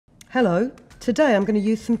Hello, today I'm going to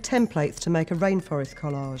use some templates to make a rainforest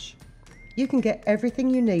collage. You can get everything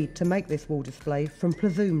you need to make this wall display from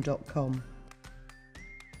plazoom.com.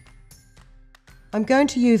 I'm going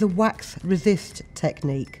to use a wax resist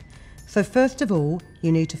technique. So first of all, you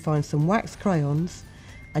need to find some wax crayons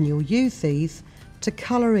and you'll use these to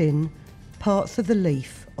colour in parts of the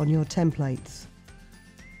leaf on your templates.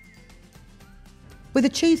 With a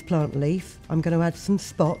cheese plant leaf, I'm going to add some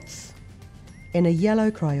spots in a yellow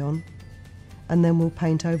crayon and then we'll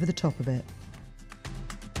paint over the top of it.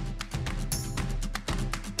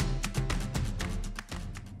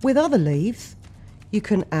 With other leaves, you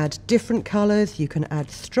can add different colours, you can add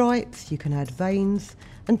stripes, you can add veins,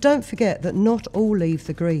 and don't forget that not all leaves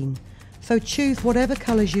are green, so choose whatever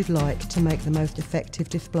colours you'd like to make the most effective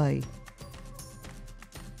display.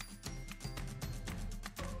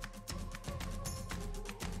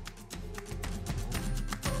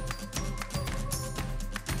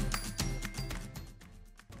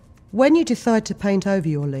 When you decide to paint over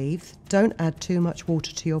your leaves, don't add too much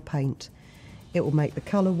water to your paint. It will make the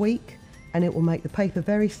colour weak and it will make the paper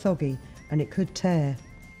very soggy and it could tear.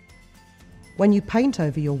 When you paint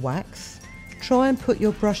over your wax, try and put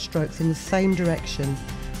your brush strokes in the same direction,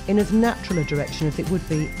 in as natural a direction as it would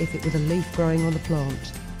be if it was a leaf growing on the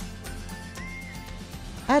plant.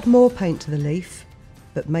 Add more paint to the leaf,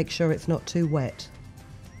 but make sure it's not too wet.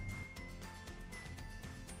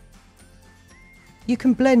 You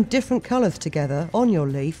can blend different colours together on your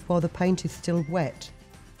leaf while the paint is still wet.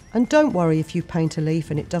 And don't worry if you paint a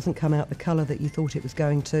leaf and it doesn't come out the colour that you thought it was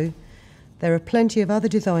going to. There are plenty of other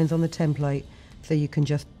designs on the template, so you can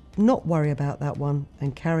just not worry about that one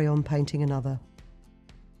and carry on painting another.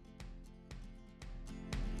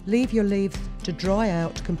 Leave your leaves to dry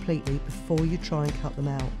out completely before you try and cut them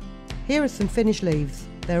out. Here are some finished leaves.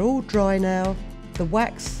 They're all dry now. The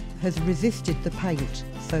wax has resisted the paint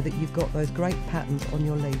so that you've got those great patterns on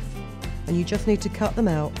your leaf. And you just need to cut them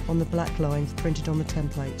out on the black lines printed on the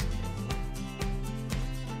template.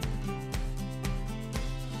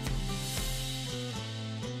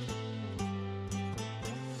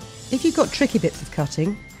 If you've got tricky bits of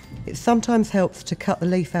cutting, it sometimes helps to cut the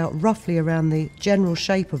leaf out roughly around the general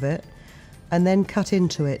shape of it and then cut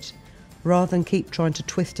into it, rather than keep trying to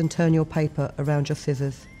twist and turn your paper around your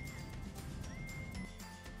scissors.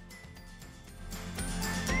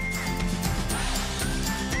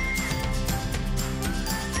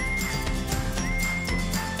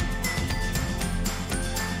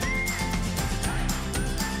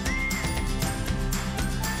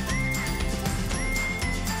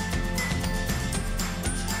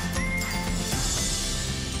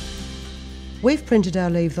 We've printed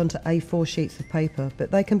our leaves onto A4 sheets of paper,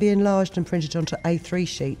 but they can be enlarged and printed onto A3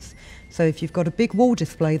 sheets. So if you've got a big wall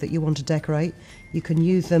display that you want to decorate, you can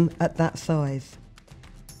use them at that size.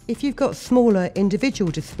 If you've got smaller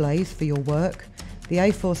individual displays for your work, the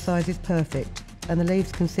A4 size is perfect, and the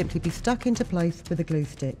leaves can simply be stuck into place with a glue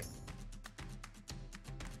stick.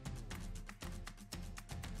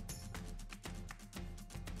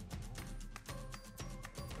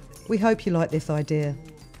 We hope you like this idea.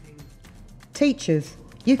 Teachers,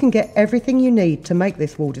 you can get everything you need to make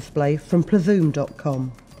this wall display from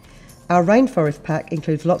plazoom.com. Our Rainforest pack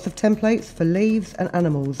includes lots of templates for leaves and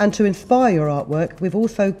animals, and to inspire your artwork we've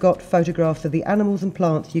also got photographs of the animals and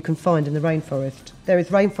plants you can find in the rainforest. There is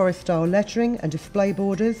rainforest style lettering and display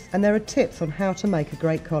borders, and there are tips on how to make a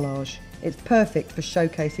great collage. It's perfect for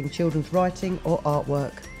showcasing children's writing or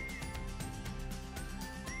artwork.